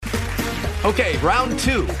Okay, round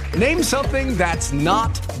 2. Name something that's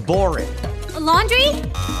not boring. A laundry?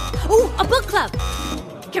 Ooh, a book club.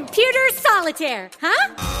 Computer solitaire,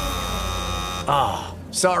 huh? Ah,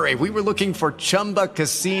 oh, sorry. We were looking for Chumba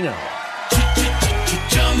Casino.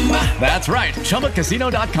 That's right.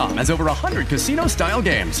 ChumbaCasino.com has over 100 casino-style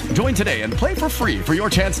games. Join today and play for free for your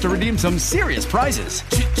chance to redeem some serious prizes.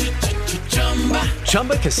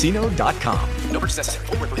 ChumbaCasino.com. No purchase necessary.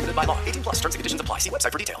 Void where prohibited by law. 18 plus. Terms and conditions apply. See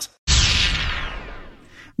website for details.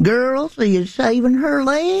 Girl, so you're shaving her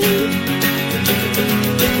leg?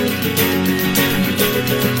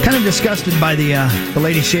 Kind of disgusted by the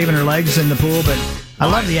lady shaving her legs in the pool, but I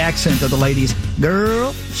love the accent of the ladies.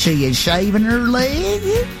 Girl, she is shaving her leg?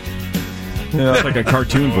 Yeah, that's like a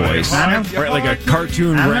cartoon voice. I know. Right, like a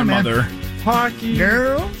cartoon grandmother. Hockey.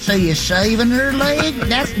 Girl, she is shaving her leg?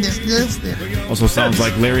 That's disgusting. Also sounds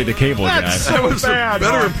like Larry the Cable Guy. That was bad. A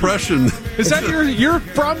better impression. Is that you're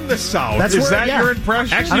from the South? That's is your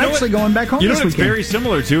impression? Actually, I'm actually going back home You know this what it's weekend. very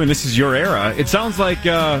similar to, and this is your era? It sounds like,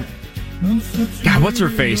 God, what's her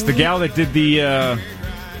face? The gal that did the,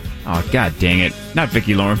 oh, God dang it. Not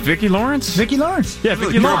Vicki Lawrence. Vicki Lawrence? Vicki Lawrence. Yeah,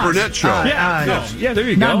 Vicki Carol Lawrence. Burnett show. Yeah, there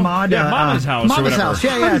you not go. Maude, Mama's House or Mama's whatever. House. Yeah,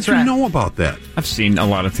 How that's did you right. know about that? I've seen a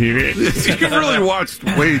lot of TV. You really watched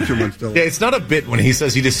way too much television. Yeah, it's not a bit when he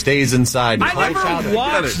says he just stays inside. I never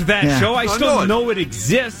watched that show. I still know it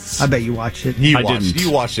exists. I bet you watched it. You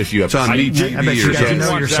watched a few It's on episodes. MeTV I bet you or guys something.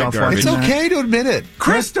 know yourself watching It's that. okay to admit it.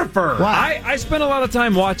 Christopher. Why? I spent a lot of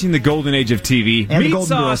time watching the golden age of TV. And the Meat Golden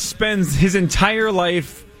Sauce Girls. spends his entire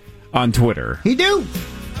life on Twitter. He do.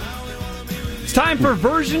 It's time for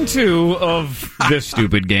version 2 of this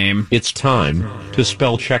stupid game. It's time to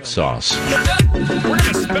Spellcheck Sauce. We're going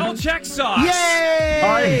to Spellcheck Sauce. Yay!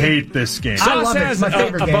 I hate this game. I Sauce love it. has It's my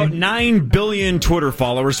favorite about game. 9 billion Twitter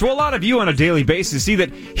followers, so a lot of you on a daily basis see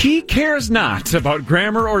that he cares not about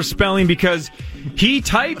grammar or spelling because he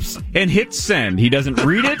types and hits send. He doesn't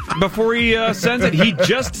read it before he sends it. He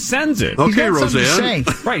just sends it. Okay, He's got something to Roseanne.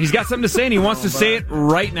 say. Right, he's got something to say and he wants to say it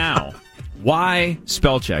right now. Why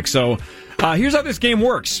Spellcheck? So here's how this game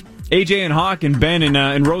works. AJ and Hawk and Ben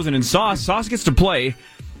and Rosen and Sauce. Sauce gets to play.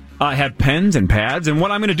 Have pens and pads, and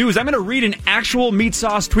what I'm going to do is I'm going to read an actual Meat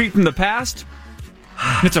Sauce tweet from the past.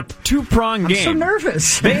 It's a 2-prong game. I'm so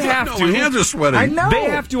nervous. They have No, to. my hands are sweating. I know. They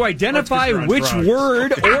have to identify That's 'cause you're on which drugs.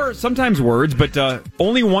 word, or sometimes words, but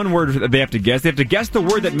only one word that they have to guess. They have to guess the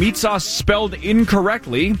word that Meat Sauce spelled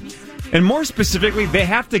incorrectly, and more specifically, they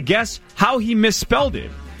have to guess how he misspelled it.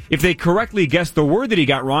 If they correctly guess the word that he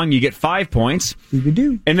got wrong, you get 5 points.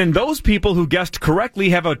 Do. And then those people who guessed correctly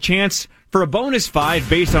have a chance for a bonus 5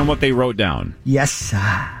 based on what they wrote down. Yes.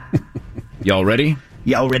 Y'all ready?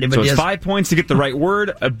 Y'all ready for So this? it's 5 points to get the right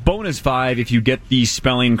word, a bonus 5 if you get the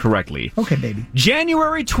spelling correctly. Okay, baby.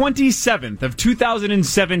 January 27th of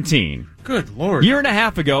 2017. Good Lord. Year and a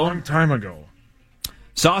half ago, long time ago.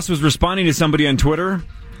 Sauce was responding to somebody on Twitter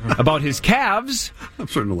about his calves, I'm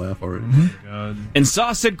starting to laugh already. God. and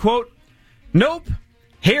Sauce said, quote, "Nope,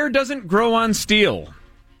 hair doesn't grow on steel."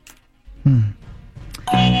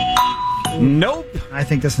 Nope. I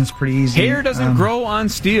think this one's pretty easy. Hair doesn't grow on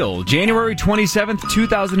steel. January 27th,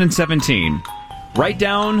 2017. Write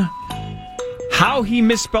down how he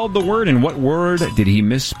misspelled the word and what word did he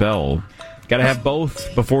misspell. Got to have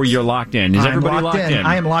both before you're locked in. Is I'm everybody locked in?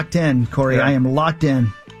 I am locked in, Corey. Yeah. I am locked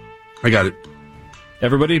in. I got it.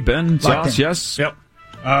 Everybody, Ben, Locked Sauce, in. yes? Yep.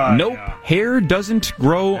 Nope. Yeah. Hair doesn't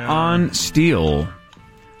grow on steel.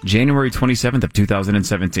 January 27th of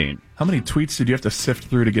 2017. How many tweets did you have to sift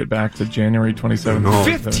through to get back to January 27th? No.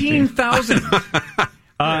 15,000.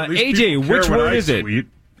 AJ, which word is it? Tweet.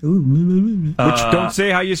 Don't say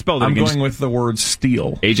how you spelled it. I'm again. going with the word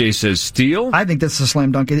steel. AJ says steel. I think this is a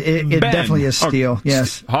slam dunk. It Ben. definitely is steel. Oh,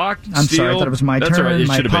 Yes. Hawk, I'm steel. sorry. I thought it was my That's turn. all right. It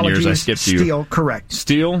My should have been yours. I apologies. skipped you. Steel, correct.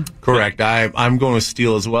 Steel. Correct. I'm going with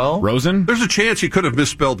steel as well. Rosen. There's a chance he could have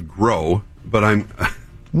misspelled grow, but I'm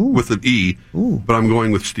with an E, but I'm going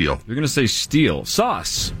with steel. You're going to say steel.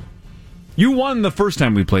 Sauce. You won the first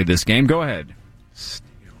time we played this game. Go ahead.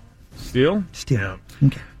 Steel? Steel.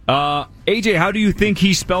 Okay. AJ, how do you think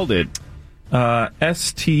he spelled it?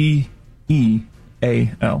 Steal.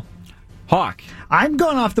 Hawk. I'm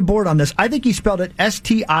going off the board on this. I think he spelled it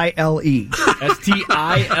Stile.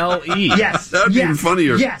 Stile. Yes. That'd be even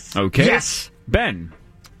funnier. Yes. Okay. Yes. Ben.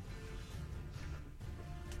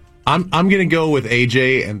 I'm going to go with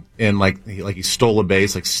AJ and like he stole a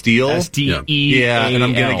base, like steal. Steal. Yeah, and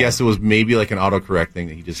I'm going to guess it was maybe like an autocorrect thing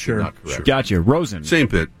that he just did not correct. Gotcha. Rosen. Same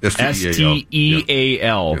pit. Steal.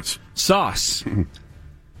 Yes. Sauce.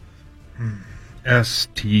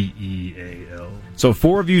 S-T-E-A-L. So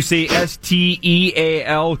 4 of you say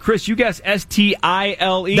S-T-E-A-L. Chris, you guess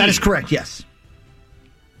S-T-I-L-E. That is correct, yes.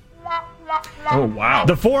 Oh, wow.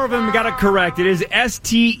 The 4 of them got it correct. It is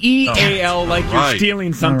S-T-E-A-L, like you're Right.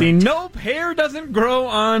 stealing something. Right. Nope, hair doesn't grow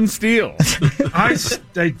on steel. I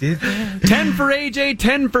did that. 10 for AJ,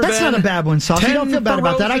 10 for That's Ben. not a bad one, Sauce. You 10 don't feel bad for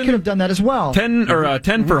about that. I Rosen. could have done that as well. 10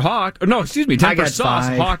 for Hawk. No, excuse me, 10 I for got Sauce.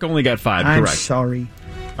 5. Hawk only got 5, I'm correct. sorry.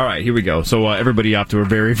 All right, here we go. So everybody off to a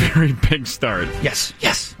very, very big start. Yes.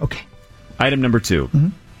 Okay. Item number 2. Mm-hmm.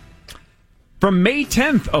 From May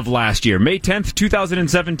 10th of last year, May 10th,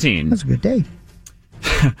 2017, That's a good day.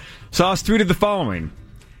 Sauce tweeted the following.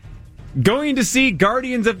 Going to see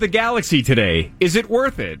Guardians of the Galaxy today. Is it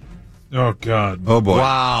worth it? Oh, God. Oh, boy.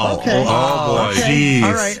 Wow. Okay. Oh, boy. Okay.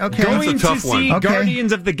 All right. Okay. Going That's a tough to see one. Okay.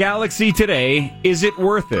 Guardians of the Galaxy today. Is it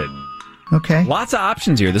worth it? Okay. Lots of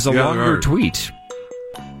options here. This is a Yeah, longer there are. tweet.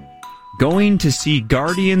 Going to see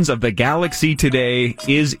Guardians of the Galaxy today.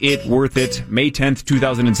 Is it worth it? May 10th,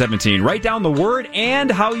 2017. Write down the word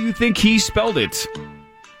and how you think he spelled it.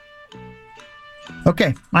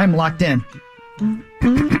 Okay. I'm locked in.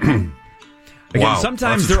 Again, Wow,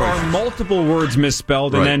 sometimes lots of there are choices. multiple words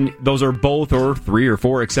misspelled, and Right. then those are both or 3 or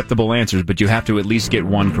 4 acceptable answers, but you have to at least get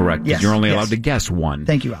one correct. 'Cause Yes, you're only yes. allowed to guess one.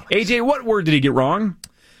 Thank you, Alex. AJ, what word did he get wrong?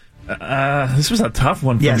 This was a tough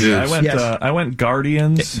one for Yes. me. Yes. I went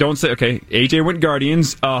Guardians. Don't say, okay, AJ went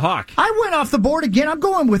Guardians. Hawk. I went off the board again. I'm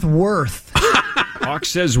going with worth. Hawk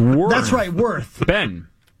says word. That's right, worth. Ben.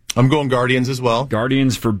 I'm going Guardians as well.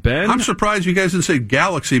 Guardians for Ben. I'm surprised you guys didn't say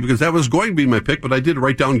Galaxy because that was going to be my pick, but I did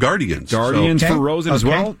write down Guardians. Guardians Okay. for Rosen as Okay.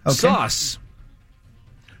 well. Okay. Sauce.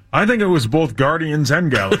 I think it was both Guardians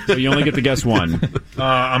and Galaxy. So you only get to guess one.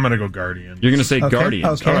 I'm going to go Guardians. You're going to say Okay,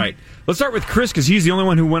 Guardians. okay. All right. Let's start with Chris because he's the only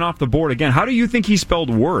one who went off the board again. How do you think he spelled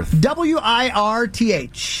worth?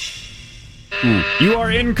 WIRTH. You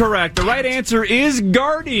are incorrect. The right answer is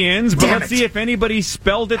Guardians, but Damn let's it. see if anybody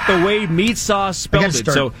spelled it the way Meat Sauce spelled gotta it.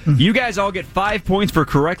 start. So you guys all get 5 points for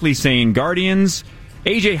correctly saying Guardians.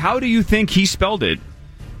 AJ, how do you think he spelled it?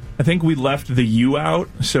 I think we left the U out,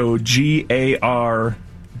 so Gardins.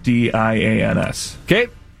 Okay.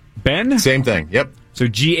 Ben? Same thing. Yep. So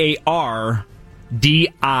Gardins.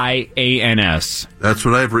 That's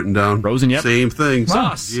what I've written down. Rosen, yep. Same thing.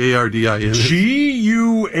 Sauce. Gardins.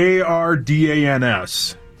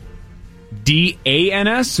 Guardins.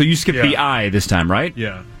 Dans? So you skipped the Yeah. I this time, right?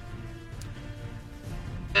 Yeah.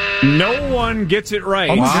 No one gets it right.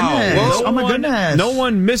 Oh my Wow. goodness. No Oh my one- goodness. No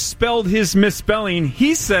one misspelled his misspelling.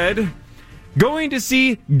 He said, going to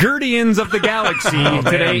see Guardians of the Galaxy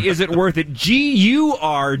today. Is it worth it? Gurdians.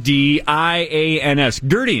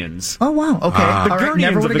 Guardians. Oh, wow. Okay. All right. Guardians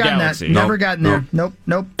Never of would have the gotten Galaxy. that. Never Nope. gotten there.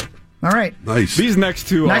 Nope. All right. Nice. These next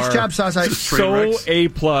two Nice are job, Sauce. so wrecks. A+.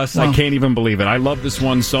 I can't even believe it. I love this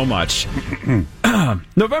one so much.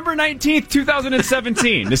 November 19th,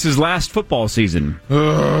 2017. This is last football season. You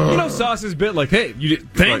know Sauce's bit like, hey,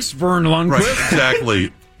 thanks, Right. Vern Lundquist. Right,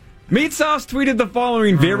 exactly. Meat Sauce tweeted the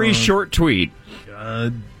following very short tweet.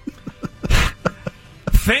 God.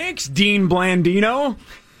 Thanks, Dean Blandino.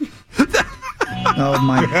 Oh,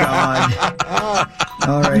 my God.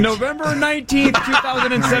 All right. November 19th,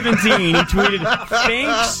 2017, he tweeted,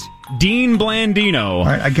 "Thanks, Dean Blandino." All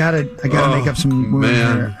right, I gotta make up some room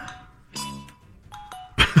man. here.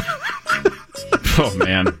 Oh,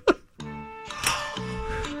 man.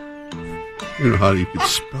 You know how you could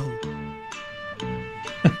spell it.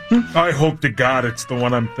 I hope to God it's the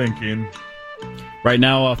one I'm thinking. Right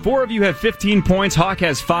now, 4 of you have 15 points. Hawk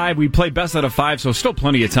has 5. We play best out of 5, so still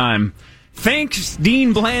plenty of time. Thanks,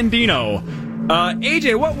 Dean Blandino.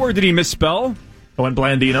 AJ, what word did he misspell? I went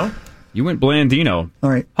Blandino. You went Blandino. All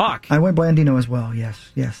right. Hawk. I went Blandino as well.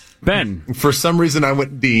 Yes. Ben. For some reason, I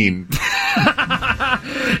went Dean.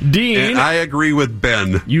 Dean. And I agree with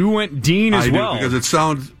Ben. You went Dean as I do, well. because it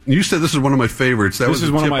sounds. You said this is one of my favorites. That This was is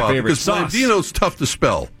a one of my tip-off, favorites. because Sauce. Blandino's tough to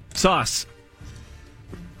spell. Sauce.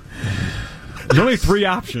 There's only 3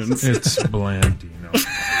 options. It's Blandino.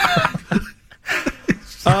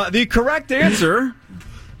 The correct answer.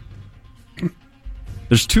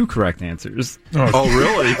 There's 2 correct answers. Oh,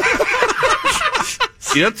 really?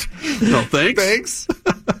 It? No, thanks. Thanks.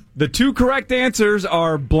 The 2 correct answers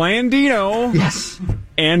are Blandino Yes.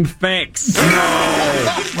 and thanks.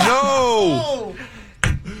 No.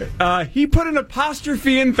 He put an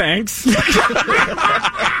apostrophe in thanks.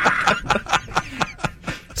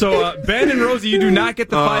 So, Ben and Rosie, you do not get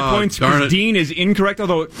the 5 points darn because it. Dean is incorrect,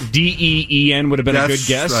 although Deen would have been a good That's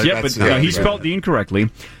guess. right, Yep, that's but right, he right. spelled Dean correctly.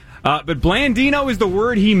 But Blandino is the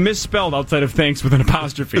word he misspelled outside of thanks with an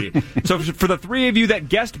apostrophe. So for the 3 of you that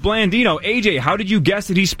guessed Blandino, AJ, how did you guess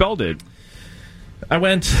that he spelled it? I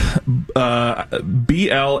went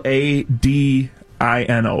Bladino.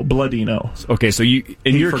 Bladino. Okay, so in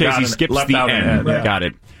your case, he skips left the out an N. N, yeah. Got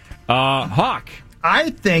it. Hawk.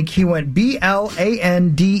 I think he went Blandeeno.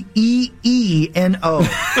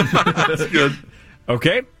 That's good.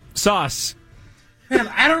 Okay. Sauce. Man,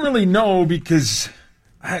 I don't really know because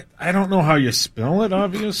I don't know how you spell it,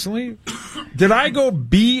 obviously. Did I go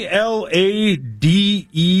Bladeino?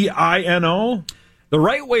 The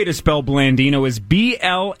right way to spell Blandino is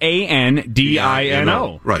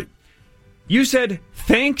Blandino. Right. You said,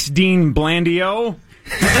 thanks, Dean Blandio.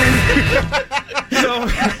 So,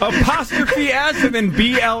 apostrophe S and then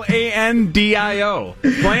Blandio.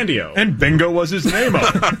 Blandio. And bingo was his name.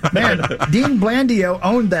 Man, Dean Blandio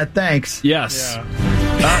owned that. Thanks. Yes.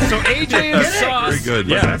 So AJ and Sauce. Very good.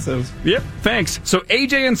 Yeah. Yep. Thanks. So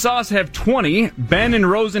AJ and Sauce have 20. Ben and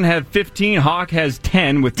Rosen have 15. Hawk has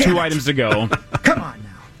 10 with 2 items to go. Come on now.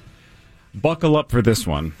 Buckle up for this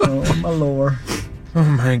one. Oh, my lord. Oh,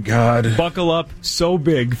 my God. Buckle up so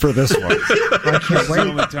big for this one. I can't That's the wait.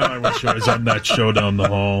 only time I wish I was on that show down the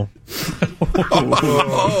hall.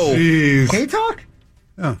 Oh, Jeez. K-Talk?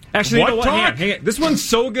 Actually, you know what? talk? Hang on. This one's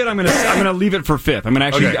so good. I'm gonna leave it for 5th. I'm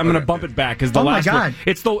gonna bump it back because the Oh my last God.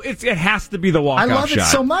 one. It has to be the walk-off I love shot. it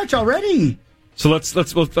so much already. So let's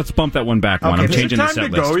bump that one back. One. Okay, I'm is it changing the Time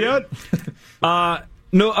set to list. go yet?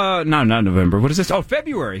 No, not November. What is this? Oh,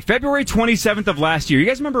 February 27th of last year. You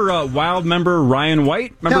guys remember Wild member Ryan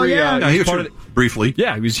White? Remember? Hell yeah. yeah, he was part here briefly.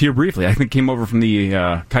 Yeah, he was here briefly. I think came over from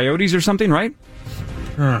the Coyotes or something, right?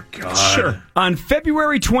 Oh, God. Sure. On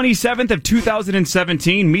February 27th of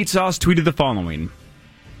 2017, Meat Sauce tweeted the following.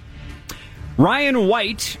 Ryan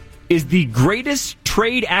White is the greatest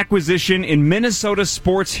trade acquisition in Minnesota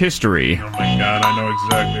sports history. Oh, my God. I know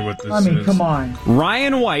exactly what this is. I mean, come on.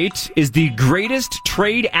 Ryan White is the greatest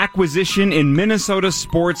trade acquisition in Minnesota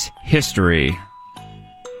sports history.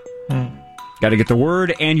 Got to get the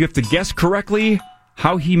word, and you have to guess correctly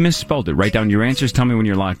how he misspelled it. Write down your answers. Tell me when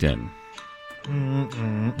you're locked in.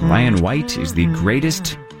 Ryan White is the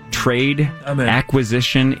greatest trade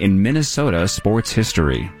acquisition in Minnesota sports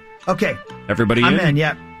history. Okay. Everybody I'm in,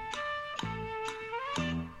 yep.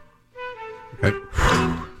 Okay.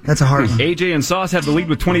 That's a hard one. AJ and Sauce have the lead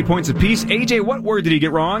with 20 points apiece. AJ, what word did he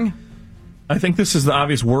get wrong? I think this is the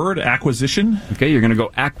obvious word, acquisition. Okay, you're going to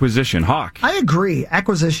go acquisition. Hawk. I agree.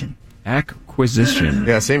 Acquisition. Acquisition.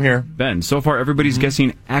 Yeah, same here. Ben, so far everybody's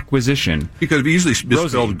guessing acquisition. He could have easily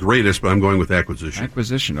misspelled Rosie. greatest, but I'm going with acquisition.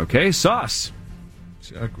 Acquisition, okay. Sauce.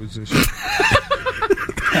 Acquisition.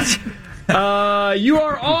 You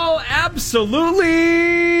are all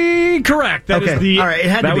absolutely correct. That Okay. is the All right, it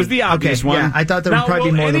had to that be. was the obvious Okay, one. yeah, I thought there would Now, probably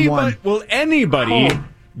be will more than one. Will anybody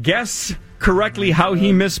guess correctly how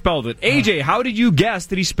he misspelled it? AJ, how did you guess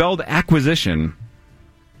that he spelled acquisition?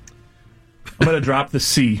 I'm going to drop the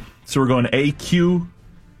C. So we're going AQUISITION.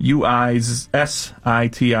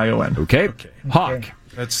 Okay. Hawk.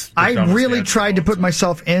 That's the I dumbest really answer tried to of all put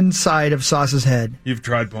myself inside of Sauce's head. You've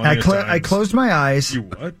tried plenty of times. I closed my eyes, You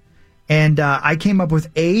what? and I came up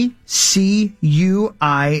with ACUIZITION.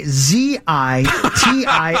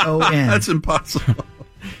 That's impossible.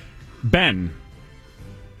 Ben.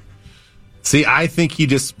 See, I think he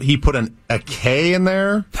put a K in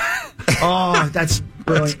there. Oh, that's brilliant.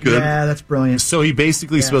 That's good. Yeah, that's brilliant. So he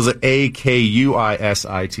basically spells it AKUISITO.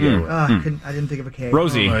 I didn't think of a K.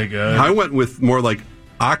 Rosie. Oh, my God. I went with more like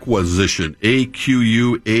acquisition.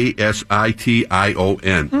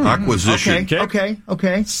 AQUASITION. Acquisition.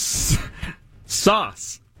 Okay.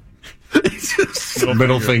 Sauce.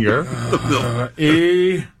 Middle finger.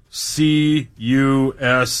 ACUSITION.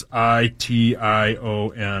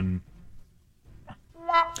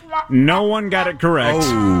 No one got it correct.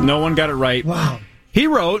 Oh. No one got it right. Wow. He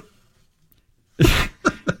wrote,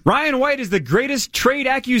 Ryan White is the greatest trade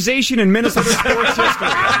accusation in Minnesota sports history.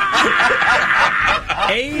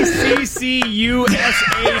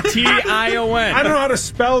 ACCUSATION. I don't know how to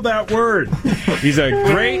spell that word. He's a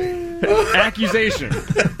great accusation.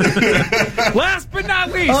 Last but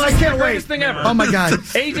not least, Oh, I can't the greatest wait. thing ever. Oh, my God.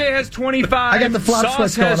 AJ has 25. I got the flop Sauce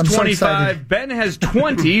sweats going. has I'm so 25. excited. Ben has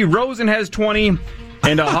 20. Rosen has 20.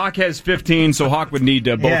 And Hawk has 15, so Hawk would need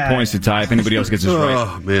both points to tie if anybody else gets this right.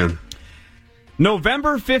 Oh, man.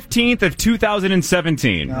 November 15th of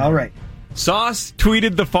 2017. All right. Sauce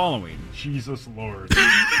tweeted the following. Jesus Lord.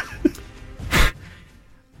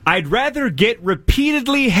 I'd rather get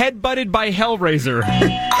repeatedly headbutted by Hellraiser.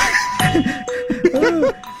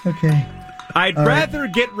 Okay. I'd rather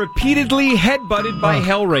get repeatedly headbutted by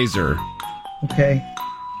Hellraiser. Okay.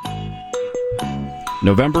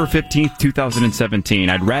 November 15th, 2017.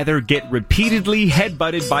 I'd rather get repeatedly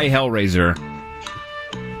headbutted by Hellraiser.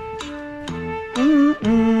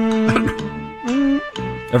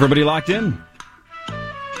 Everybody locked in?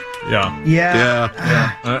 Yeah.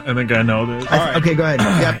 Yeah. I think I know this. Okay, go ahead.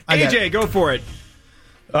 Yep, I got it. AJ, go for it.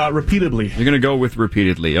 Repeatedly. You're going to go with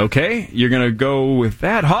repeatedly, okay? You're going to go with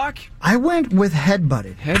that, Hawk? I went with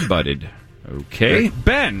head-butted. Head-butted. Okay.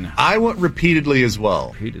 Ben? I went repeatedly as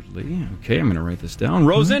well. Repeatedly. Okay, I'm going to write this down.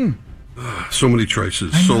 Rosen? So many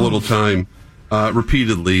choices, so little time.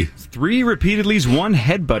 Repeatedly. 3 repeatedlys, 1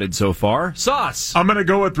 head-butted so far. Sauce? I'm going to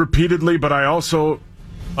go with repeatedly, but I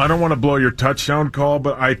don't want to blow your touchdown call,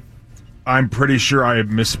 but I'm pretty sure I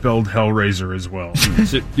misspelled Hellraiser as well.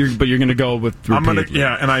 But you're going to go with repeatedly.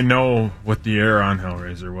 And I know what the error on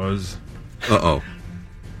Hellraiser was. Uh-oh.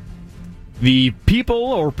 The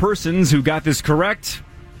people or persons who got this correct,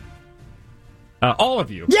 all of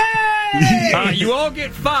you. Yay! You all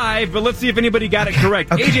get 5, but let's see if anybody got it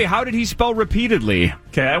correct. Okay. AJ, how did he spell repeatedly?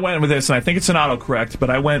 Okay, I went with this, and I think it's an autocorrect, but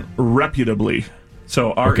I went reputably.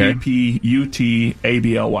 So R-E-P-U-T-A-B-L-Y.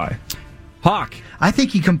 Hawk? I think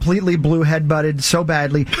he completely blew head-butted so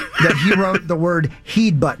badly that he wrote the word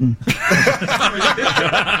heed button.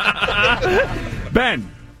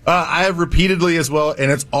 Ben? I have repeatedly as well,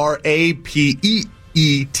 and it's R-A-P-E-E-T-E-D-L-Y.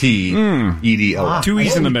 2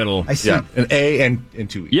 E's in the middle. I see. Yeah, an A and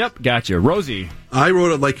 2 E's. Yep, gotcha. Rosie? I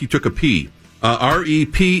wrote it like he took a P.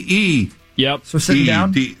 R-E-P-E. Yep. So sitting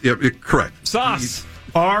down? Correct. Sauce?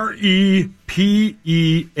 Repeatley.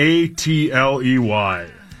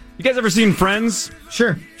 You guys ever seen Friends?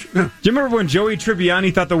 Sure. Do you remember when Joey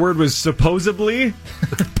Tribbiani thought the word was supposedly?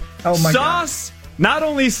 Oh, my God. Sauce not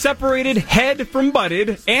only separated head from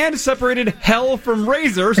butted and separated hell from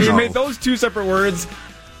razor, so you made those 2 separate words.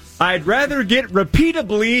 I'd rather get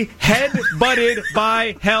repeatably head butted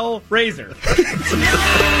by hell razor.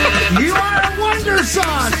 You are a wonder,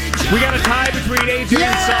 Sauce! We got a tie between AJ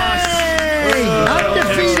and Sauce. Yay!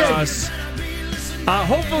 Undefeated! Sauce.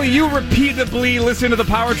 Hopefully you repeatedly listen to the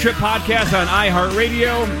Power Trip podcast on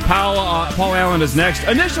iHeartRadio. Paul Allen is next.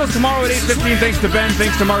 Initials tomorrow at 8:15. Thanks to Ben.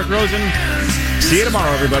 Thanks to Mark Rosen. See you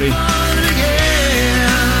tomorrow, everybody. To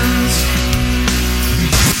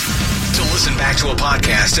listen back to a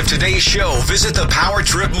podcast of today's show, visit the Power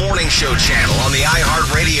Trip Morning Show channel on the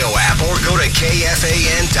iHeartRadio app or go to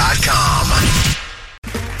KFAN.com.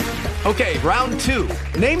 Okay, round 2.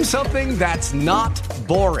 Name something that's not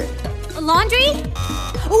boring. A laundry?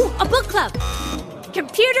 Ooh, a book club.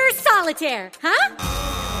 Computer solitaire,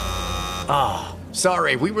 huh?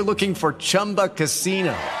 Sorry, we were looking for Chumba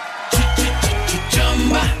Casino.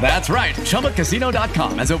 That's right.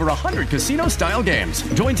 ChumbaCasino.com has over 100 casino-style games.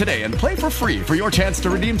 Join today and play for free for your chance to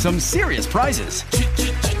redeem some serious prizes.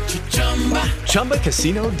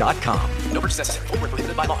 ChumbaCasino.com. No purchase necessary. Void where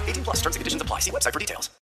prohibited by law. 18+ terms and conditions apply. See website for details.